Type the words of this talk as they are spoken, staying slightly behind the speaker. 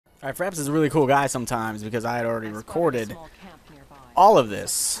Alright, Fraps is a really cool guy sometimes because I had already recorded all of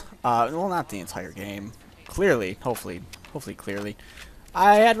this. Well, not the entire game. Clearly, hopefully clearly.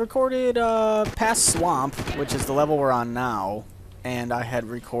 I had recorded past Swamp, which is the level we're on now, and I had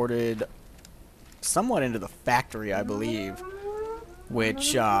recorded somewhat into the factory, I believe.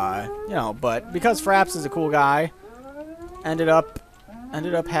 Which, you know, but because Fraps is a cool guy, ended up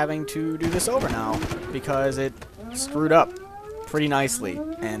having to do this over now because it screwed up pretty nicely,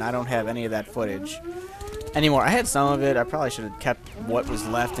 and I don't have any of that footage anymore. I had some of it. I probably should have kept what was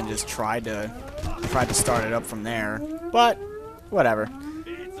left and just tried to start it up from there, but whatever.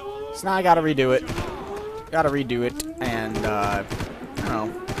 So now I gotta redo it. And you know,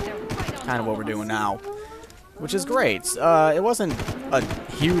 kind of what we're doing now, which is great. It wasn't a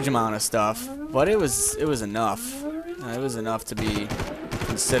huge amount of stuff, but it was enough. It was enough to be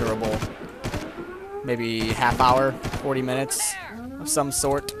considerable. Maybe half hour, 40 minutes of some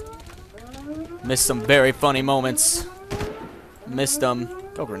sort. Missed some very funny moments. Missed them.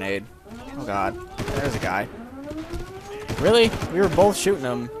 Go grenade. Oh god. There's a guy. Really? We were both shooting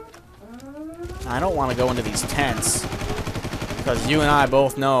him. I don't want to go into these tents, because you and I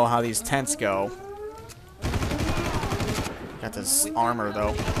both know how these tents go. Got this armor,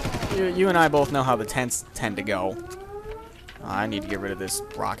 though. You and I both know how the tents tend to go. I need to get rid of this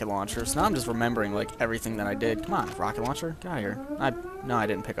rocket launcher. So now I'm just remembering, like, everything that I did. Come on, rocket launcher. Get out of here. No, I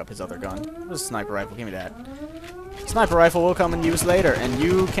didn't pick up his other gun. It was a sniper rifle. Give me that. Sniper rifle will come in use later, and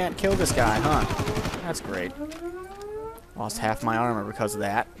you can't kill this guy, huh? That's great. Lost half my armor because of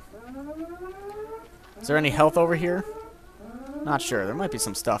that. Is there any health over here? Not sure. There might be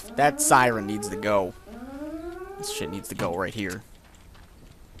some stuff. That siren needs to go. This shit needs to go right here.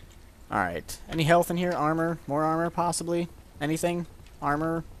 Alright. Any health in here? Armor? More armor, possibly? Anything?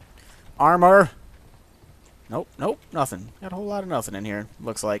 Armor? Armor! Nope, nope, nothing. Got a whole lot of nothing in here,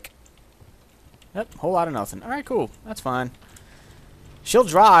 looks like. Yep, whole lot of nothing. Alright, cool. That's fine. She'll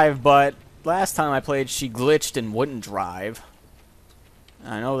drive, but last time I played, she glitched and wouldn't drive.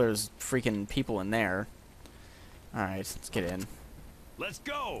 I know there's freaking people in there. Alright, let's get in. Let's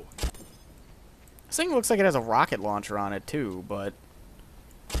go! This thing looks like it has a rocket launcher on it, too, but...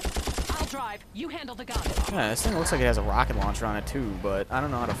 I'll drive. You handle the gun. Yeah, this thing looks like it has a rocket launcher on it, too, but I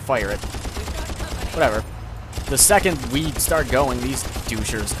don't know how to fire it. Whatever. The second we start going, these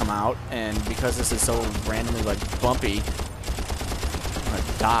douchers come out, and because this is so randomly, like, bumpy, I'm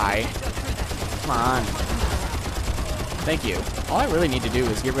gonna die. Come on. Thank you. All I really need to do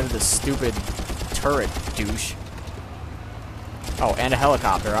is get rid of this stupid turret douche. Oh, and a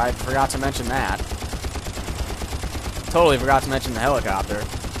helicopter. I forgot to mention that. Totally forgot to mention the helicopter.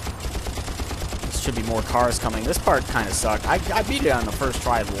 There should be more cars coming. This part kind of sucked. I beat it on the first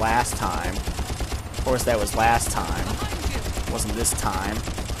try last time. Of course, that was last time. It wasn't this time.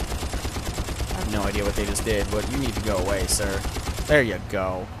 I have no idea what they just did, but you need to go away, sir. There you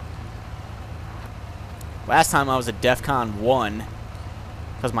go. Last time I was at DEFCON 1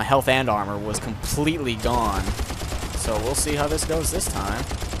 because my health and armor was completely gone. So we'll see how this goes this time.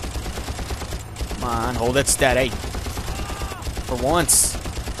 Come on, hold it steady. For once.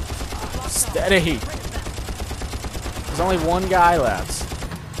 Steady. There's only one guy left.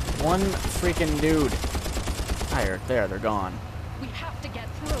 One freaking dude. There, they're gone. We have to get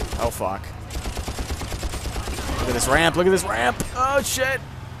through. Oh, fuck. Look at this ramp, look at this ramp. Oh, shit.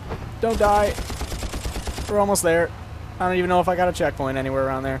 Don't die. We're almost there. I don't even know if I got a checkpoint anywhere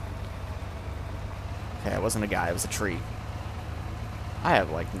around there. Okay, it wasn't a guy, it was a tree. I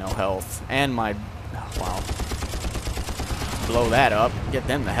have, like, no health. And my... Oh, wow. Blow that up. Get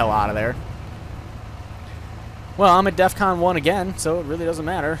them the hell out of there. Well, I'm at DEFCON 1 again, so it really doesn't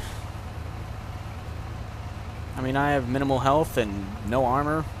matter. I mean, I have minimal health and no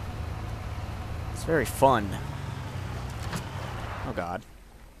armor. It's very fun. Oh, God.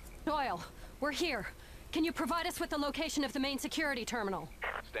 Doyle, we're here. Can you provide us with the location of the main security terminal?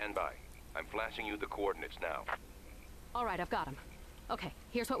 Stand by. I'm flashing you the coordinates now. All right, I've got them. Okay,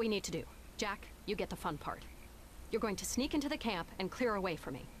 here's what we need to do. Jack, you get the fun part. You're going to sneak into the camp and clear away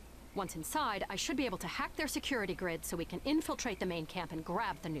from me. Once inside, I should be able to hack their security grid so we can infiltrate the main camp and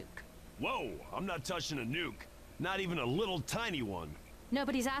grab the nuke. Whoa, I'm not touching a nuke. Not even a little tiny one.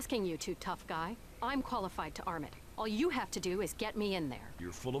 Nobody's asking you to, tough guy. I'm qualified to arm it. All you have to do is get me in there.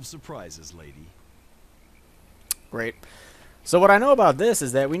 You're full of surprises, lady. Great. So what I know about this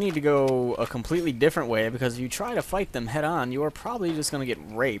is that we need to go a completely different way, because if you try to fight them head on, you are probably just going to get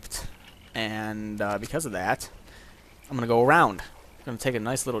raped. And because of that, I'm going to go around. I'm going to take a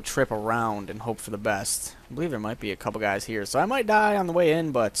nice little trip around and hope for the best. I believe there might be a couple guys here, so I might die on the way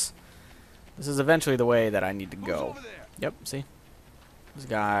in, but this is eventually the way that I need to go. Yep, see? This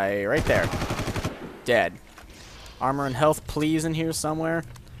guy right there. Dead. Armor and health, please, in here somewhere.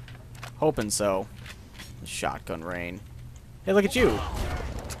 Hoping so. Shotgun rain. Hey, look at you.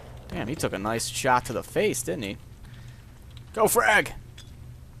 Damn, he took a nice shot to the face, didn't he? Go frag!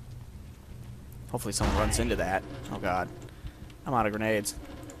 Hopefully someone runs into that. Oh god. I'm out of grenades.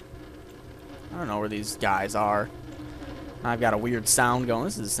 I don't know where these guys are. I've got a weird sound going.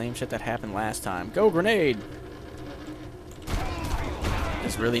 This is the same shit that happened last time. Go grenade!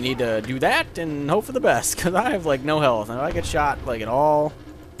 Just really need to do that and hope for the best, because I have like no health. And if I get shot like at all,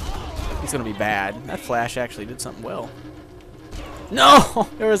 it's gonna be bad. That flash actually did something well. No!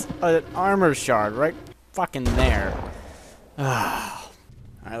 There was an armor shard right fucking there. Alright,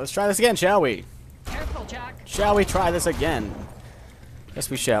 let's try this again, shall we? Careful, Jack. Shall we try this again? Yes,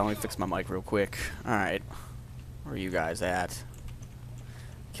 we shall. Let me fix my mic real quick. Alright. Where are you guys at?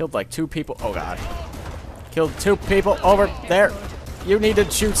 Killed like 2 people. Oh, God. Killed 2 people over there. You need to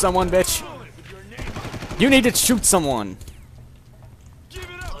shoot someone, bitch. You need to shoot someone.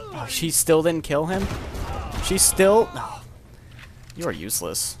 Oh, she still didn't kill him? She still... Oh, you are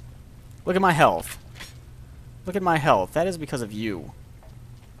useless. Look at my health. Look at my health. That is because of you.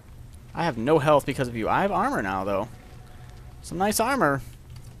 I have no health because of you. I have armor now, though. Some nice armor.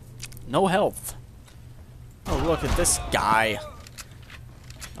 No health. Oh, look at this guy.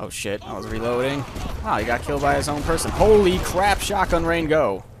 Oh, shit. I was reloading. Wow, he got killed by his own person. Holy crap, shotgun rain,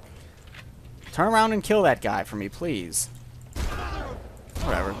 go. Turn around and kill that guy for me, please.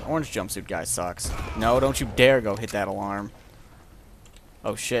 Whatever. Orange jumpsuit guy sucks. No, don't you dare go hit that alarm.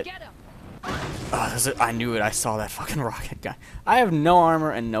 Oh, shit. Oh, I knew it. I saw that fucking rocket guy. I have no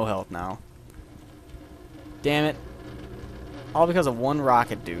armor and no health now. Damn it. All because of one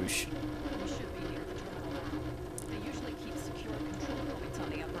rocket douche. We should be near the terminal now. They usually keep secure control points on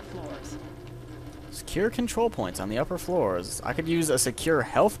the upper floors. Secure control points on the upper floors. I could use a secure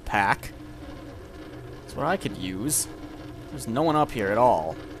health pack. That's what I could use. There's no one up here at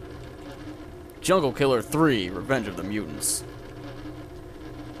all. Jungle Killer 3, Revenge of the Mutants.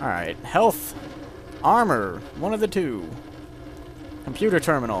 Alright, health, armor, one of the two. Computer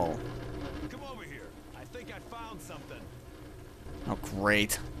terminal. Come over here. I think I found something. Oh,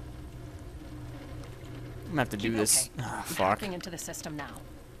 great. I'm gonna have to do this. Okay. Ah, We're fuck. hacking into the system now.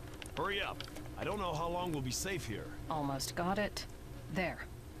 Hurry up. I don't know how long we'll be safe here. Almost got it. There.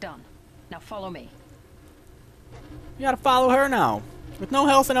 Done. Now follow me. You gotta follow her now. With no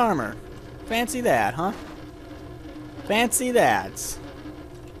health and armor. Fancy that, huh? Fancy that.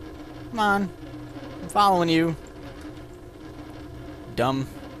 Come on. I'm following you. Dumb.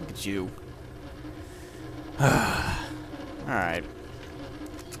 Look at you. Alright.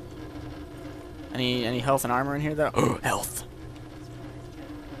 Any health and armor in here though? Oh, health.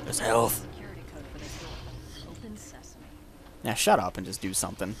 There's health. Security code for this door. Open sesame. Now shut up and just do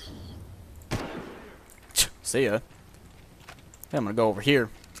something. See ya. Okay, I'm gonna go over here.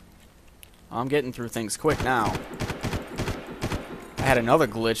 I'm getting through things quick now. I had another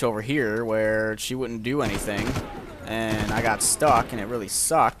glitch over here where she wouldn't do anything, and I got stuck, and it really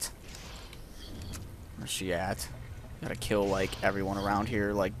sucked. Where's she at? Gotta kill, like, everyone around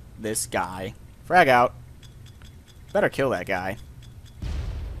here, like this guy. Frag out. Better kill that guy.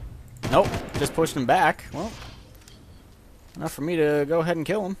 Nope, just pushed him back. Well, enough for me to go ahead and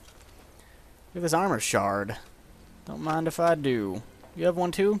kill him. Look at this armor shard. Don't mind if I do. You have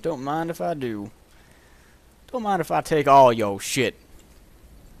one too? Don't mind if I do. Don't mind if I take all your shit.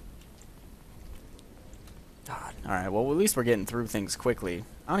 God. Alright, well, at least we're getting through things quickly.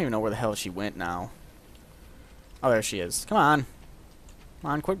 I don't even know where the hell she went now. Oh, there she is. Come on.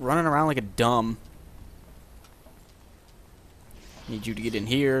 Come on, quit running around like a dumb. Need you to get in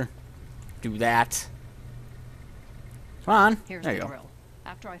here. Do that. Come on. Here's There the you go. drill.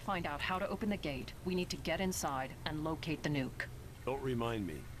 After I find out how to open the gate, we need to get inside and locate the nuke. Don't remind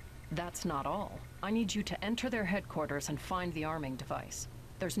me. That's not all. I need you to enter their headquarters and find the arming device.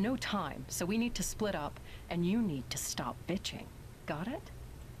 There's no time, so we need to split up, and you need to stop bitching. Got it?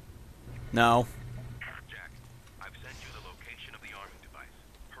 No. Jack, I've sent you the location of the arming device.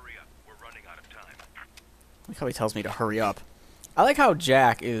 Hurry up. We're running out of time. I like how he tells me to hurry up. I like how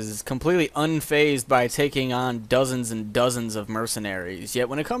Jack is completely unfazed by taking on dozens and dozens of mercenaries, yet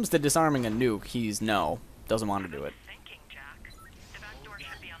when it comes to disarming a nuke, he's doesn't want to do it. Thinking, Jack. The back door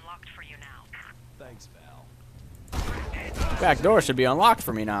should be unlocked for you now. Thanks, Val. Back door should be unlocked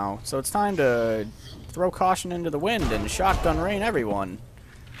for me now, so it's time to throw caution into the wind and shotgun rain everyone.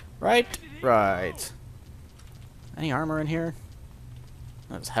 Right? Right. Any armor in here?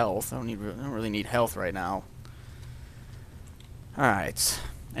 That's health. I don't really need health right now. Alright.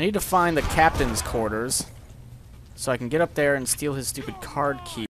 I need to find the captain's quarters. so I can get up there and steal his stupid card key.